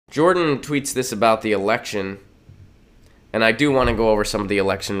Jordan tweets this about the election, and I do want to go over some of the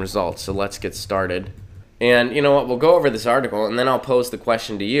election results, so let's get started. And you know what? We'll go over this article, and then I'll pose the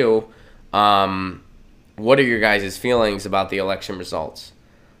question to you. What are your guys' feelings about the election results?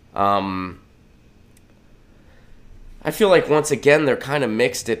 I feel like, once again, they're kind of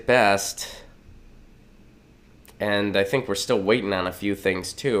mixed at best. And I think we're still waiting on a few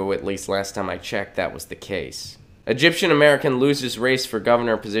things, too. At least last time I checked, that was the case. Egyptian-American loses race for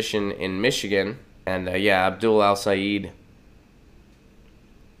governor position in Michigan. And, Abdul al-Sayed,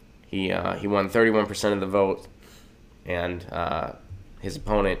 he won 31% of the vote. And his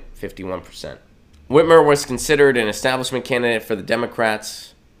opponent, 51%. Whitmer was considered an establishment candidate for the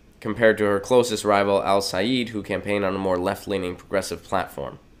Democrats compared to her closest rival, al-Sayed, who campaigned on a more left-leaning progressive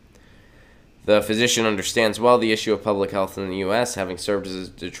platform. The physician understands well the issue of public health in the U.S., having served as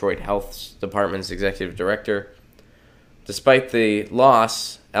Detroit Health Department's executive director. Despite the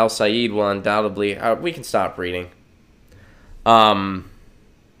loss, al-Sayed will undoubtedly... we can stop reading. Thank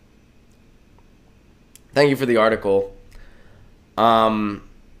you for the article.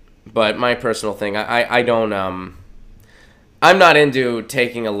 But my personal thing, I don't... I'm not into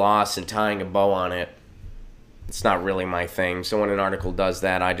taking a loss and tying a bow on it. It's not really my thing. So when an article does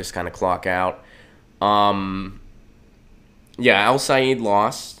that, I just kind of clock out. al-Sayed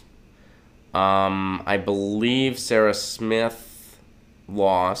lost. I believe Sarah Smith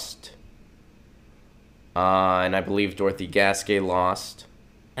lost. And I believe Dorothy Gasquet lost.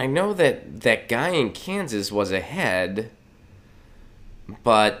 I know that guy in Kansas was ahead,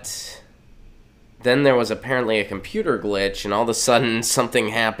 but then there was apparently a computer glitch, and all of a sudden something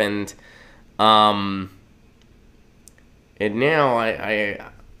happened. And now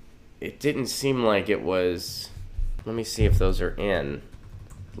it didn't seem like it was. Let me see if those are in.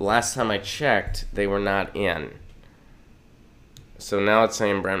 Last time I checked, they were not in. So now it's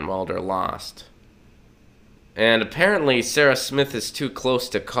saying Brent Welder lost. And apparently Sarah Smith is too close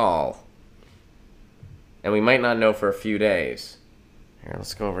to call. And we might not know for a few days. Here,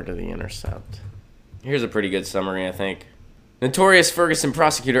 let's go over to The Intercept. Here's a pretty good summary, I think. Notorious Ferguson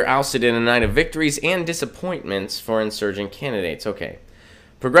prosecutor ousted in a night of victories and disappointments for insurgent candidates. Okay.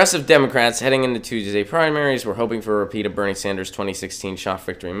 Progressive Democrats heading into Tuesday primaries were hoping for a repeat of Bernie Sanders' 2016 shock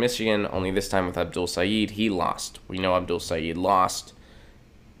victory in Michigan, only this time with Abdul Sayed. He lost. We know Abdul Sayed lost.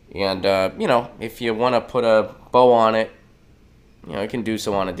 And, if you want to put a bow on it, you can do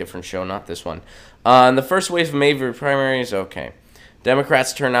so on a different show, not this one. In the first wave of Mayville primaries, okay.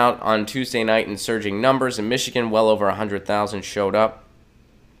 Democrats turned out on Tuesday night in surging numbers. In Michigan, well over 100,000 showed up.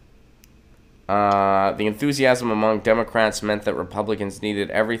 The enthusiasm among Democrats meant that Republicans needed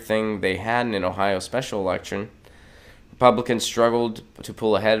everything they had in an Ohio special election. Republicans struggled to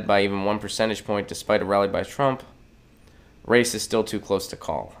pull ahead by even 1 percentage point despite a rally by Trump. Race is still too close to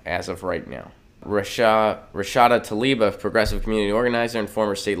call, as of right now. Rashada Tlaib, a progressive community organizer and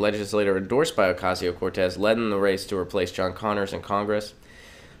former state legislator endorsed by Ocasio-Cortez, led in the race to replace John Connors in Congress.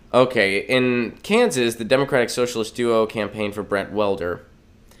 Okay, in Kansas, the Democratic Socialist duo campaigned for Brent Welder.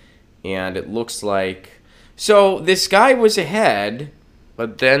 And it looks like... So, this guy was ahead,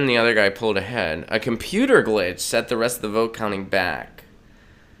 but then the other guy pulled ahead. A computer glitch set the rest of the vote counting back.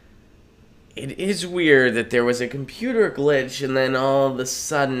 It is weird that there was a computer glitch and then all of a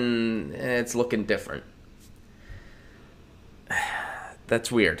sudden it's looking different.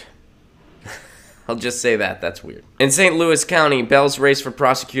 That's weird. I'll just say that's weird. In St. Louis County, Bell's race for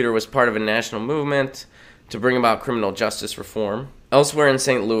prosecutor was part of a national movement to bring about criminal justice reform. Elsewhere in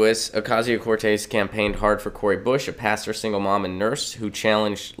St. Louis, Ocasio-Cortez campaigned hard for Cori Bush, a pastor, single mom, and nurse who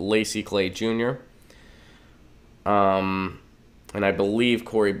challenged Lacey Clay Jr. And I believe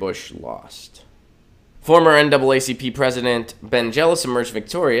Cori Bush lost. Former NAACP President Ben Jealous emerged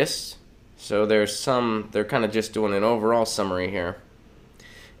victorious. So they're kind of just doing an overall summary here.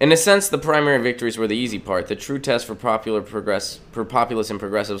 In a sense, the primary victories were the easy part. The true test for populists and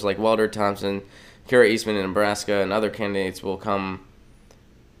progressives like Welder, Thompson, Kara Eastman in Nebraska, and other candidates will come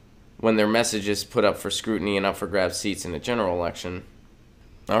when their message is put up for scrutiny and up for grab seats in a general election.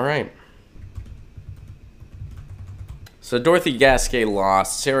 All right. So Dorothy Gasquet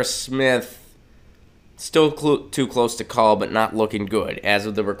lost. Sarah Smith, still too close to call, but not looking good as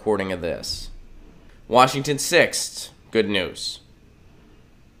of the recording of this. Washington 6th, good news.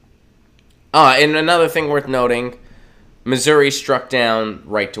 And another thing worth noting, Missouri struck down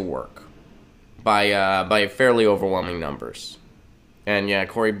right to work by fairly overwhelming numbers. And yeah,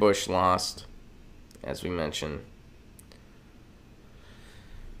 Cori Bush lost, as we mentioned.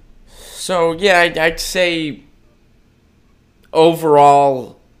 So yeah, I'd say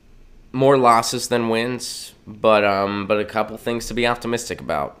overall more losses than wins. but a couple things to be optimistic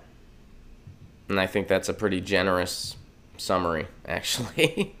about. And I think that's a pretty generous summary,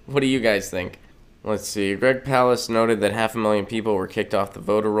 actually. What do you guys think? Let's see. Greg Palast noted that 500,000 people were kicked off the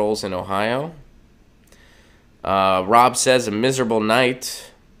voter rolls in Ohio. Rob says a miserable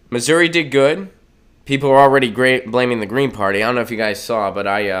night. Missouri did good. People are already blaming the Green Party. I don't know if you guys saw, but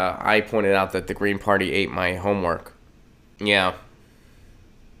I pointed out that the Green Party ate my homework. Yeah.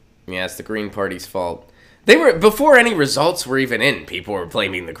 Yeah, it's the Green Party's fault. They were, before any results were even in, people were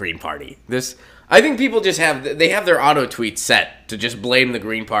blaming the Green Party. I think people just have their auto tweets set to just blame the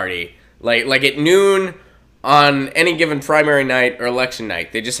Green Party. Like at noon on any given primary night or election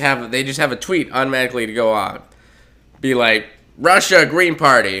night, they just have a tweet automatically to go on. Be like, Russia, Green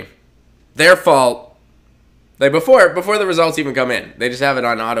Party, their fault. Like before the results even come in, they just have it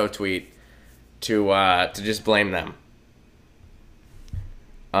on auto tweet to just blame them.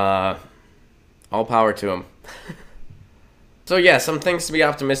 All power to them. So yeah, some things to be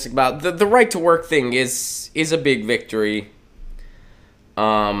optimistic about. The right to work thing is a big victory.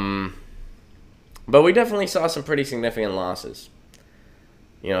 But we definitely saw some pretty significant losses.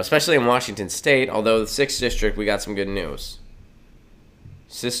 You know, especially in Washington State, although the 6th District, we got some good news.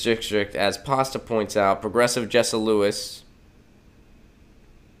 6th District, as Pasta points out, progressive Jessa Lewis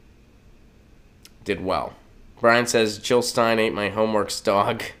did well. Brian says, Jill Stein ate my homework's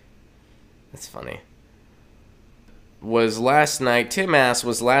dog. That's funny. Tim asks,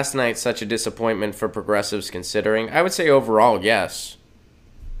 was last night such a disappointment for progressives considering? I would say overall, yes.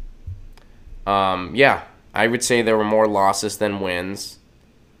 Yeah, I would say there were more losses than wins.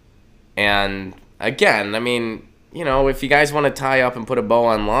 And again, I mean, you know, if you guys want to tie up and put a bow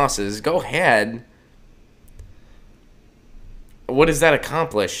on losses, go ahead. What does that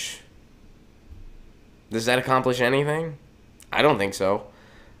accomplish? Does that accomplish anything? I don't think so.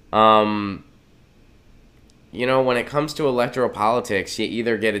 You know, when it comes to electoral politics, you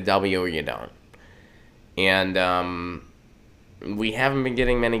either get a W or you don't. And we haven't been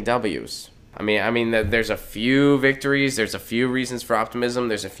getting many W's. I mean, there's a few victories. There's a few reasons for optimism.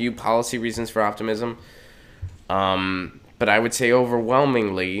 There's a few policy reasons for optimism. But I would say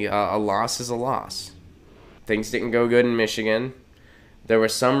overwhelmingly, a loss is a loss. Things didn't go good in Michigan. There were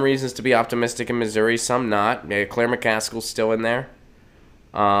some reasons to be optimistic in Missouri, some not. Claire McCaskill's still in there.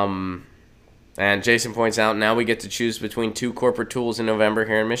 And Jason points out, now we get to choose between 2 corporate tools in November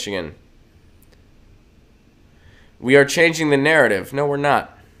here in Michigan. We are changing the narrative. No, we're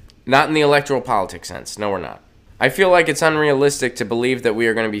not. Not in the electoral politics sense. No, we're not. I feel like it's unrealistic to believe that we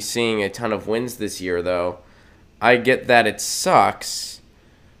are going to be seeing a ton of wins this year, though. I get that it sucks,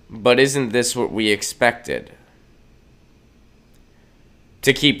 but isn't this what we expected?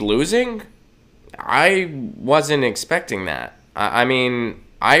 To keep losing? I wasn't expecting that. I mean,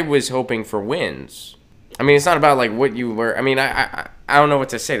 I was hoping for wins. I mean, it's not about like what you were. I mean, I don't know what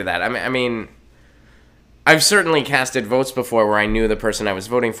to say to that. I mean, I've certainly casted votes before where I knew the person I was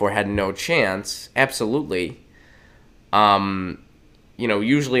voting for had no chance. Absolutely. You know,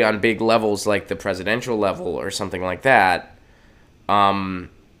 usually on big levels like the presidential level or something like that,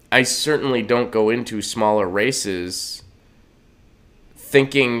 I certainly don't go into smaller races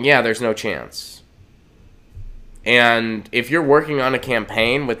thinking, yeah, there's no chance. And if you're working on a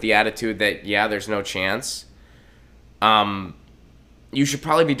campaign with the attitude that, yeah, there's no chance, you should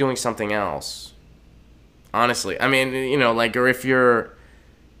probably be doing something else. Honestly. I mean, you know, like, or if you're...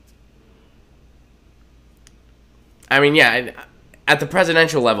 I mean, yeah, at the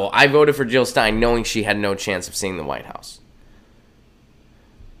presidential level, I voted for Jill Stein knowing she had no chance of seeing the White House.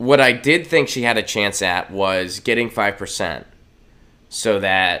 What I did think she had a chance at was getting 5%. So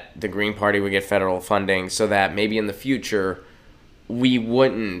that the Green Party would get federal funding, so that maybe in the future we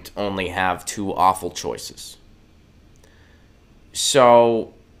wouldn't only have 2 awful choices.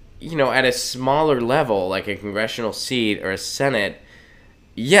 So, you know, at a smaller level, like a congressional seat or a Senate,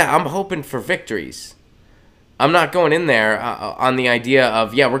 yeah, I'm hoping for victories. I'm not going in there on the idea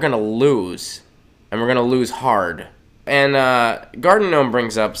of, yeah, we're going to lose, and we're going to lose hard. And Garden Gnome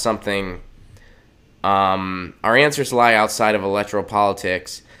brings up something... our answers lie outside of electoral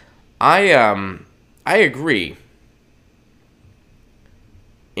politics. I agree.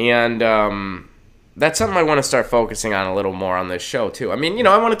 And that's something I want to start focusing on a little more on this show, too. I mean, you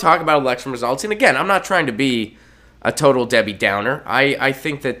know, I want to talk about election results. And again, I'm not trying to be a total Debbie Downer. I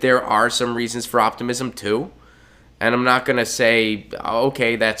think that there are some reasons for optimism, too. And I'm not going to say,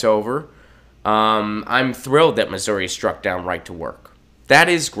 okay, that's over. I'm thrilled that Missouri struck down right to work. That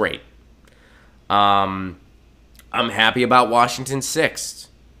is great. I'm happy about Washington 6th.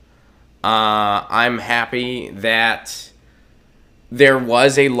 I'm happy that there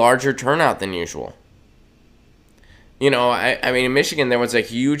was a larger turnout than usual. I mean, in Michigan, there was a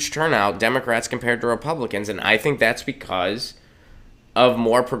huge turnout, Democrats compared to Republicans, and I think that's because of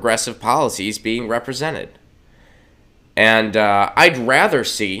more progressive policies being represented. And I'd rather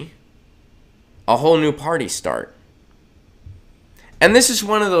see a whole new party start. And this is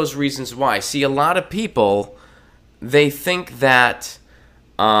one of those reasons why. See, a lot of people, they think that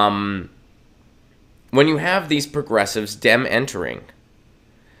when you have these progressives, Dem entering,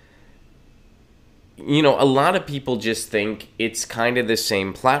 a lot of people just think it's kind of the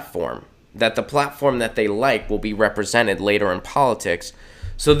same platform, that the platform that they like will be represented later in politics.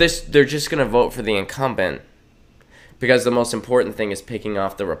 So they're just going to vote for the incumbent because the most important thing is picking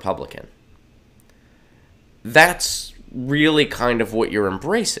off the Republican. That's really kind of what you're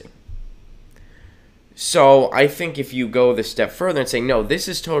embracing. So I think if you go the step further and say, no, this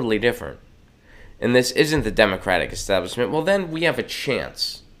is totally different, and this isn't the Democratic establishment, well, then we have a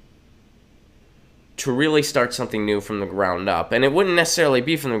chance to really start something new from the ground up. And it wouldn't necessarily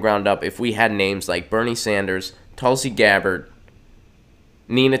be from the ground up if we had names like Bernie Sanders, Tulsi Gabbard,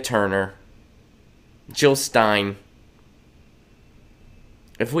 Nina Turner, Jill Stein.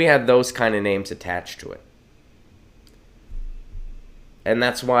 If we had those kind of names attached to it. And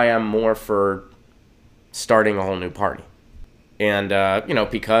that's why I'm more for starting a whole new party. And,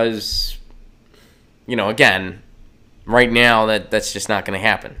 because, again, right now that's just not going to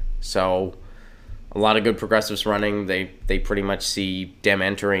happen. So a lot of good progressives running, they pretty much see Dem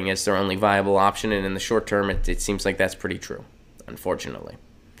entering as their only viable option. And in the short term, it seems like that's pretty true, unfortunately.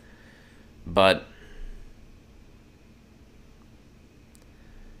 But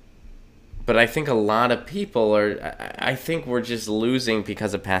I think a lot of people I think we're just losing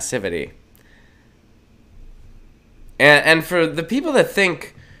because of passivity. And for the people that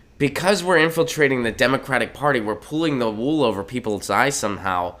think because we're infiltrating the Democratic Party, we're pulling the wool over people's eyes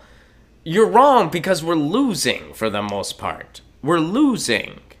somehow, you're wrong because we're losing for the most part. We're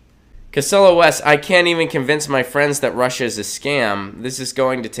losing. Casella West, I can't even convince my friends that Russia is a scam. This is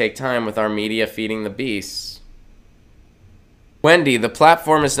going to take time with our media feeding the beasts. Wendy, the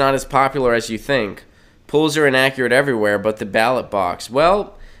platform is not as popular as you think. Polls are inaccurate everywhere but the ballot box.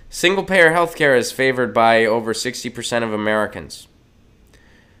 Well, single-payer healthcare is favored by over 60% of Americans.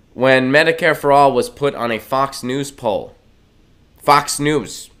 When Medicare for All was put on a Fox News poll, Fox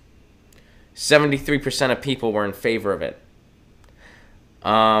News, 73% of people were in favor of it.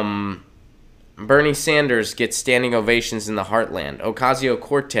 Bernie Sanders gets standing ovations in the heartland.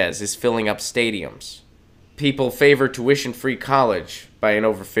 Ocasio-Cortez is filling up stadiums. People favor tuition-free college by an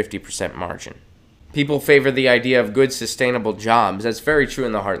over 50% margin. People favor the idea of good, sustainable jobs. That's very true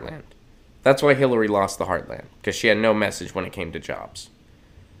in the heartland. That's why Hillary lost the heartland, because she had no message when it came to jobs.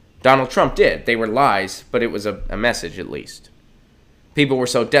 Donald Trump did. They were lies, but it was a message at least. People were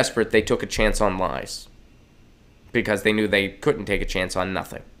so desperate they took a chance on lies because they knew they couldn't take a chance on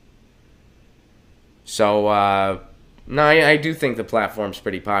nothing. So, no, I do think the platform's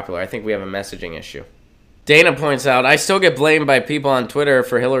pretty popular. I think we have a messaging issue. Dana points out, I still get blamed by people on Twitter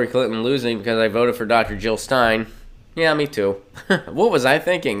for Hillary Clinton losing because I voted for Dr. Jill Stein. Yeah, me too. What was I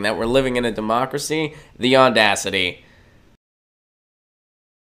thinking? That we're living in a democracy? The audacity.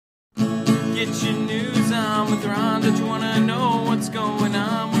 Get your news on with Ron. Don't you want to know what's going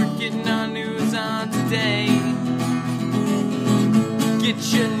on? We're getting our news on today. Get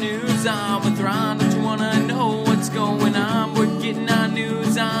your news on with Ron. Don't you want to know what's going on? We're getting our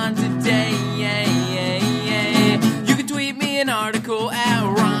news on today. You can tweet me an article at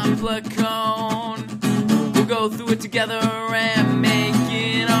Ron Placone. We'll go through it together and make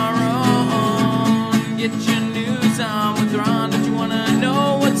it our own. Get your